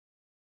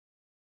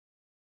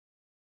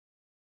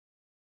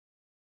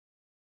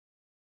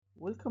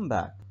Welcome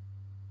back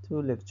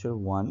to Lecture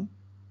 1,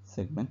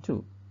 Segment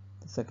 2,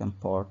 the second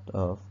part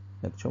of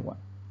Lecture 1.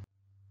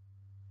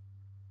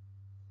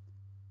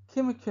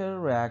 Chemical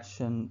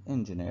Reaction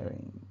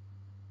Engineering.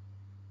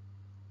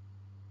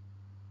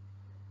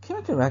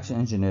 Chemical reaction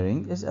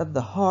engineering is at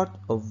the heart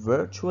of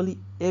virtually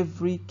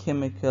every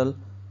chemical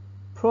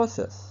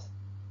process.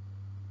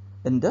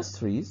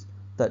 Industries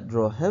that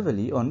draw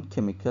heavily on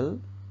chemical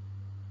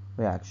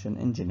reaction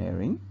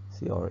engineering,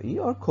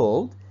 CRE, are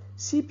called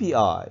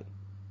CPI.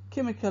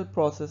 Chemical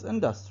process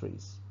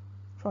industries.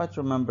 Try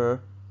to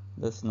remember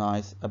this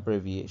nice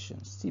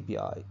abbreviation,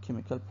 CPI,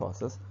 chemical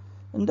process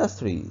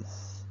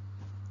industries.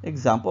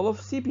 Example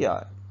of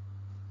CPI.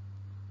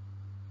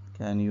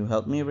 Can you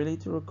help me really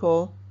to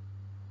recall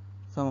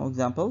some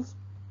examples?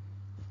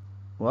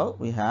 Well,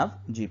 we have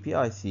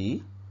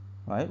GPIC,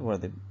 right, where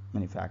they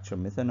manufacture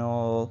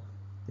methanol,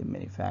 they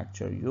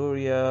manufacture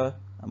urea,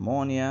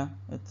 ammonia.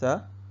 It's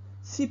a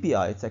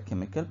CPI, it's a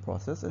chemical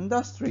process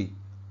industry.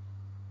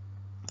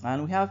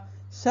 And we have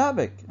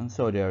SABIC in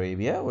Saudi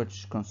Arabia,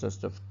 which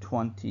consists of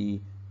 20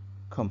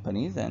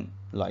 companies, and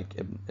like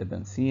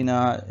Ibn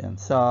Sina,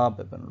 Insab,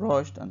 Ibn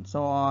Rushd, and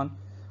so on.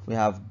 We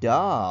have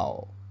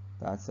Dow,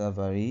 that's a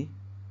very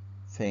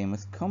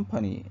famous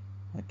company,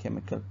 a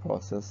chemical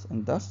process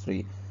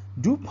industry.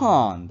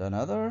 DuPont,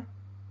 another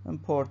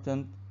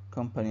important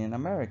company in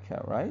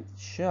America, right?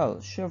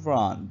 Shell,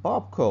 Chevron,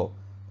 Bobco,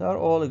 they are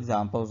all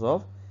examples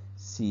of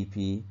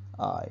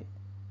CPI.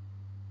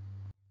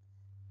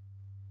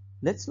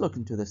 Let's look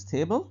into this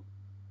table,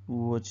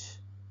 which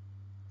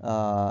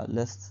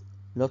lists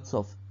lots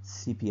of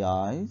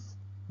CPIs,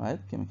 right?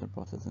 Chemical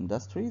process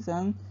industries,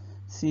 and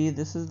see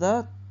this is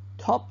the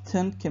top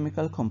 10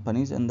 chemical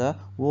companies in the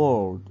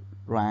world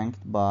ranked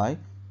by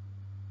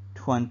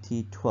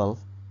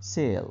 2012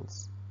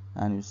 sales.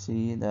 And you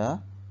see the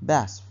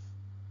BASF,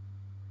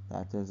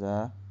 that is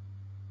a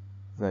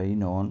very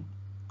known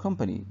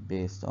company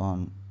based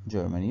on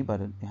Germany,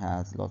 but it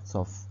has lots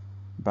of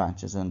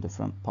branches in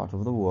different parts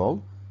of the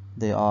world.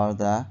 They had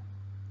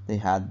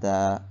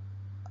the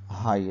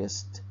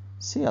highest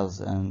sales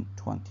in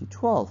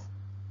 2012,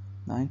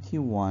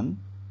 $91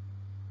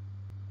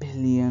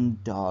 billion,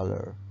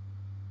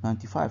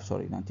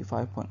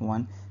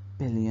 95.1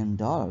 billion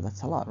dollar.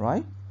 That's a lot,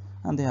 right?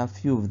 And they have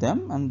few of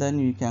them, and then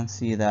you can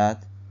see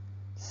that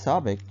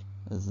SABIC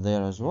is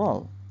there as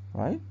well,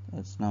 right?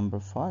 It's number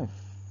 5.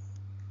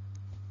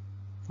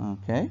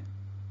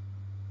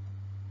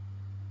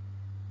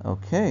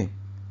 Okay,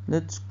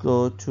 let's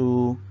go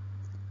to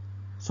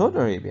Saudi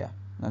Arabia.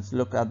 Let's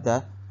look at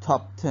the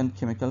top 10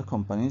 chemical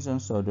companies in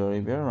Saudi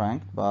Arabia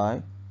ranked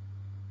by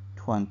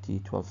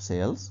 2012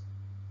 sales.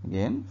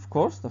 Again, of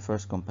course, the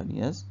first company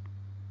is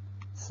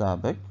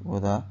SABIC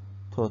with a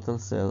total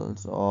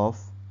sales of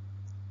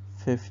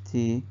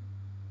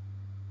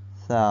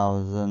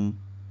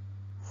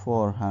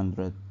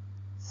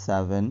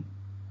 50,407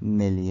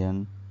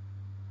 million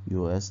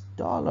US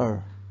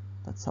dollar.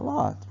 That's a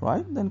lot,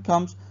 right? Then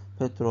comes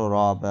Petro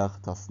Rabigh,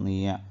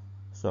 Tasni',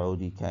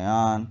 Saudi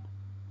Kayan,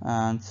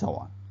 and so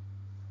on.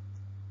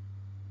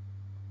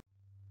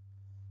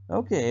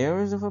 Okay,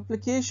 areas of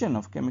application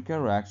of chemical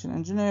reaction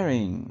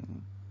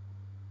engineering.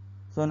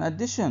 So in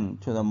addition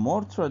to the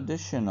more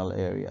traditional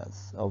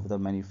areas of the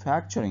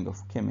manufacturing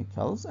of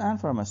chemicals and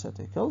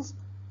pharmaceuticals,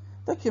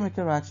 the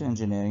chemical reaction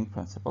engineering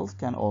principles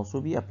can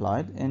also be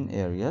applied in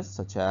areas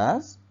such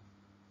as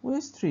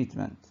waste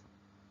treatment,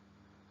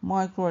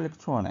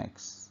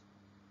 microelectronics,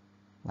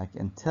 like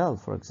Intel,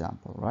 for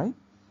example, right?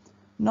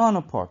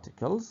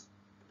 Nanoparticles,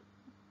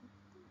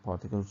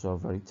 particles are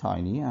very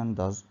tiny and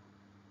does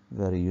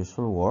very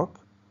useful work,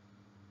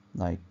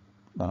 like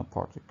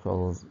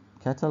nanoparticles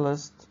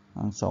catalyst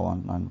and so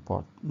on,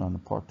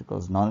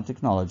 nanoparticles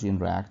nanotechnology in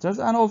reactors,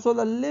 and also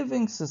the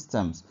living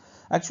systems.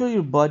 Actually,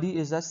 your body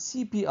is a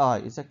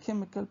CPI, it's a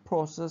chemical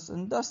process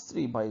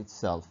industry by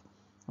itself,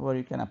 where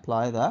you can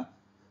apply the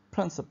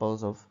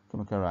principles of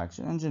chemical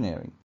reaction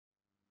engineering.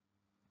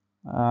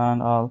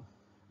 And I'll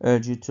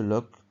urge you to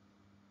look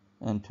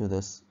into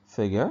this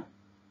figure,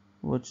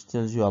 which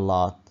tells you a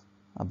lot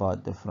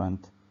about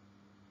different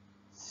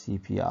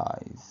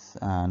CPIs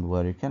and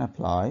where you can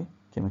apply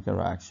chemical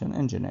reaction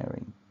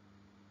engineering.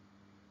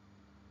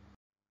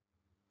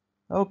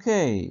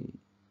 Okay,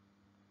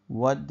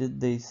 what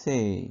did they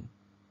say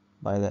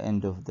by the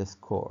end of this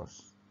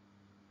course?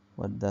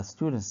 What the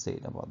students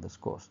said about this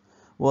course?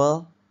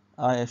 Well,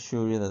 I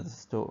assure you that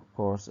this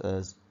course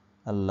is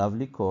a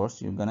lovely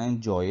course. You're gonna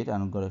enjoy it,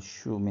 and I'm gonna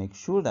make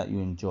sure that you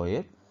enjoy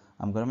it.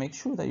 I'm gonna make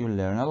sure that you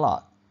learn a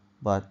lot,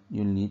 but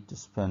you need to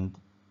spend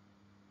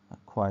a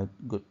quite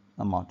good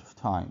amount of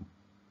time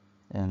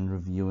in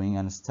reviewing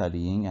and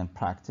studying and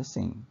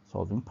practicing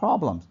solving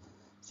problems.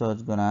 So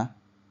it's gonna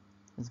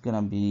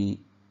be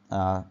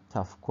a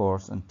tough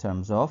course in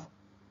terms of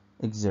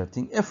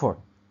exerting effort.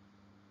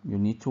 You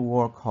need to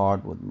work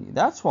hard with me.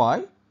 That's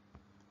why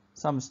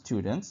some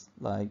students,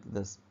 like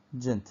this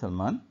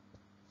gentleman,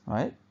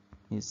 right?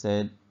 He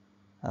said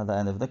at the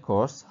end of the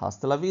course,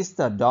 "Hasta la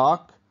vista,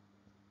 doc.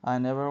 I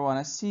never want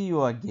to see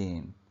you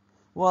again."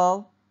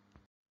 Well,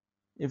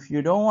 if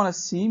you don't want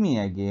to see me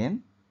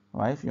again,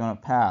 right, if you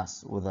want to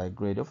pass with a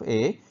grade of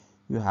A,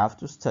 you have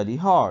to study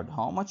hard.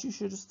 How much you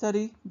should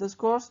study this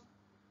course?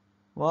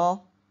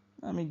 Well,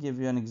 let me give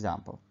you an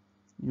example.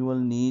 You will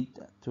need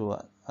to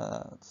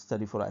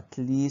study for at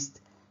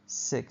least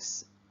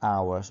 6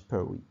 hours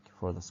per week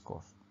for this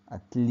course.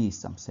 At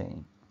least, I'm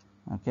saying.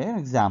 Okay, an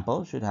example,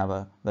 you should have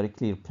a very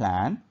clear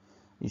plan.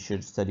 You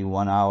should study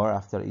 1 hour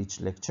after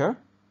each lecture.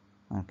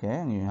 Okay,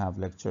 and you have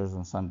lectures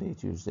on Sunday,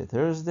 Tuesday,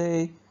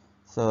 Thursday.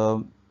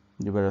 So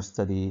you better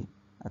study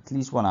at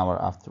least 1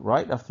 hour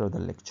right after the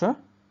lecture.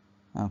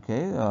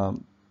 Okay,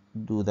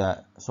 do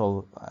that,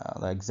 solve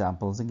the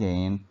examples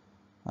again,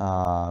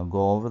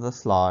 go over the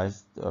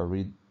slides,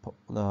 read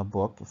the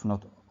book, if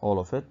not all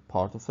of it,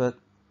 part of it.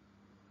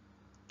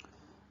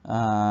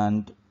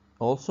 And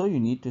also you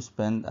need to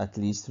spend at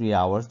least 3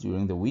 hours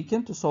during the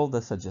weekend to solve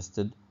the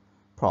suggested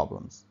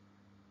problems.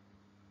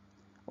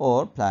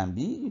 Or plan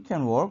B, you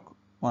can work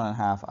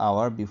 1.5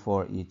 hours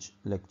before each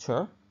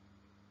lecture.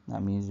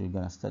 That means you're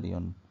going to study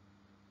on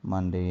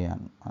Monday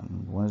and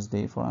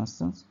Wednesday, for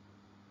instance.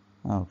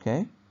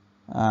 Okay,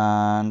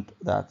 and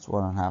that's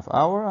 1.5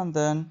 hours, and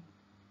then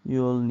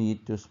you'll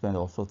need to spend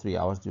also 3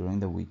 hours during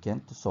the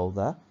weekend to solve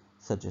the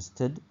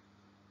suggested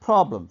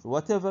problems.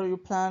 Whatever your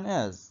plan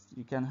is,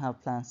 you can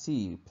have plan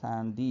C,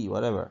 plan D,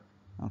 whatever.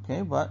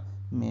 Okay, but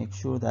make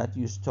sure that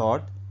you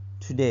start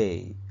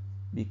today,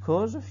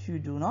 because if you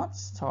do not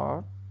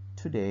start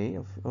today,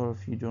 or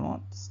if you do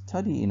not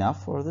study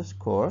enough for this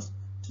course,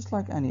 just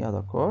like any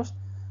other course,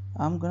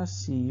 I'm gonna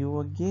see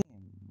you again,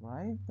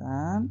 right?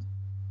 And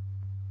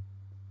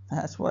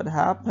that's what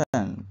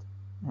happened,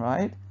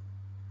 right?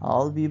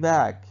 I'll be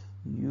back.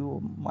 You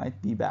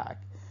might be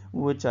back,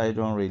 which I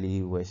don't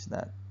really wish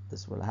that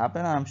this will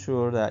happen. I'm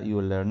sure that you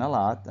will learn a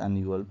lot and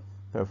you will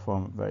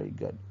perform very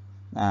good.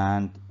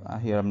 And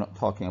here I'm not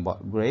talking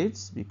about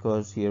grades,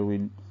 because here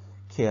we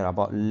care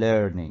about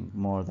learning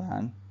more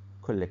than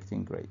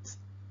collecting grades.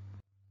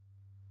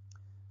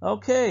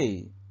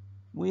 Okay,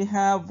 we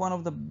have one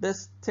of the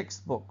best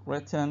textbook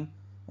written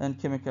in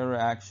chemical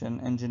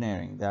reaction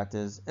engineering, that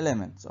is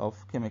Elements of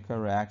Chemical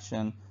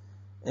Reaction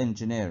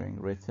Engineering,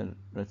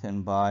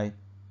 written by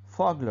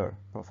Fogler,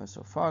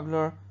 Professor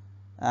Fogler,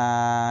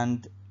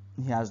 and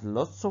he has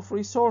lots of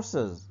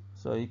resources.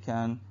 So you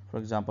can, for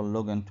example,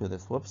 log into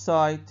this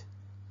website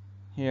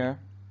here,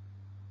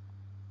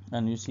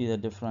 and you see the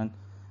different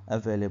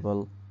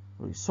available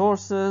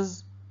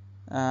resources,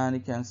 and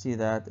you can see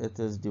that it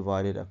is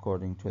divided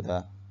according to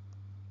the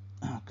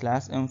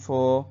class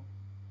info,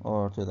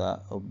 or to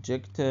the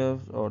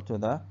objectives, or to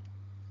the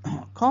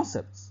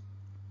concepts.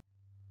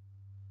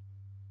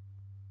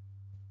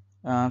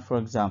 And for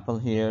example,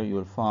 here you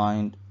will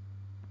find,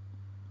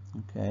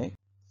 okay,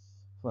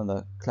 for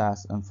the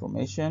class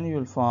information, you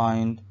will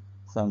find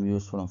some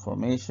useful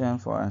information.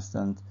 For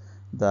instance,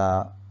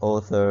 the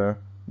author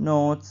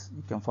notes,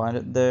 you can find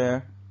it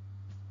there.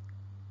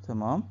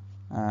 Tamam.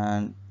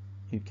 And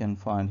you can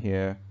find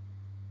here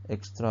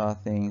extra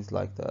things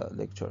like the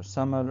lecture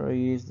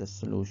summaries, the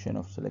solution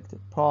of selected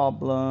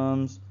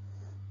problems,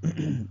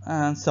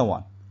 and so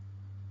on.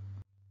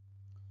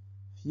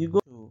 If you go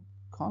to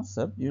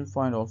concept, you'll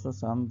find also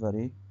some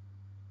very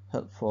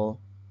helpful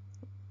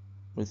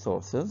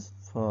resources.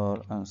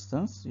 For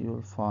instance,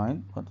 you'll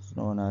find what is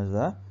known as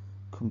the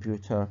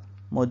computer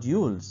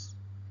modules.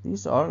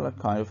 These are like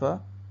kind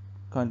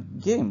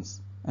of games,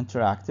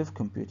 interactive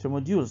computer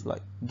modules,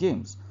 like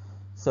games.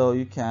 So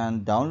you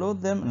can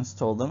download them,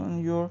 install them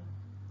on your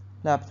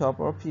laptop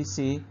or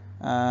PC,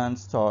 and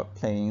start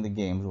playing the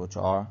games, which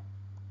are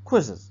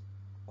quizzes,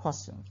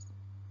 questions.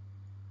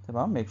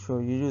 Make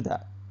sure you do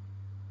that,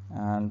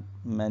 and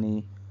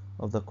many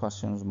of the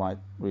questions might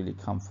really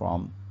come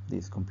from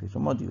these computer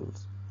modules.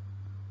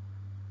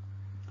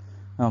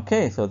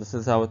 Okay, so this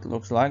is how it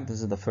looks like.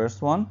 This is the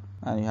first one,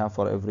 and you have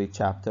for every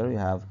chapter you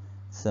have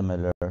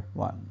similar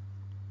one.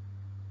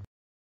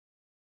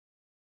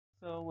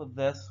 So with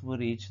this, we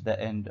reach the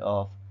end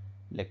of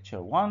lecture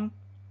 1.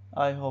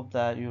 I hope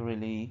that you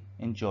really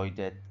enjoyed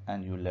it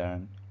and you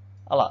learned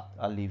a lot.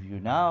 I'll leave you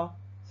now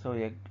so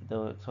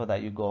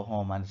that you go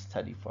home and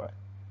study for it.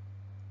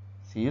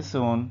 See you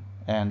soon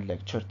in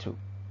lecture 2.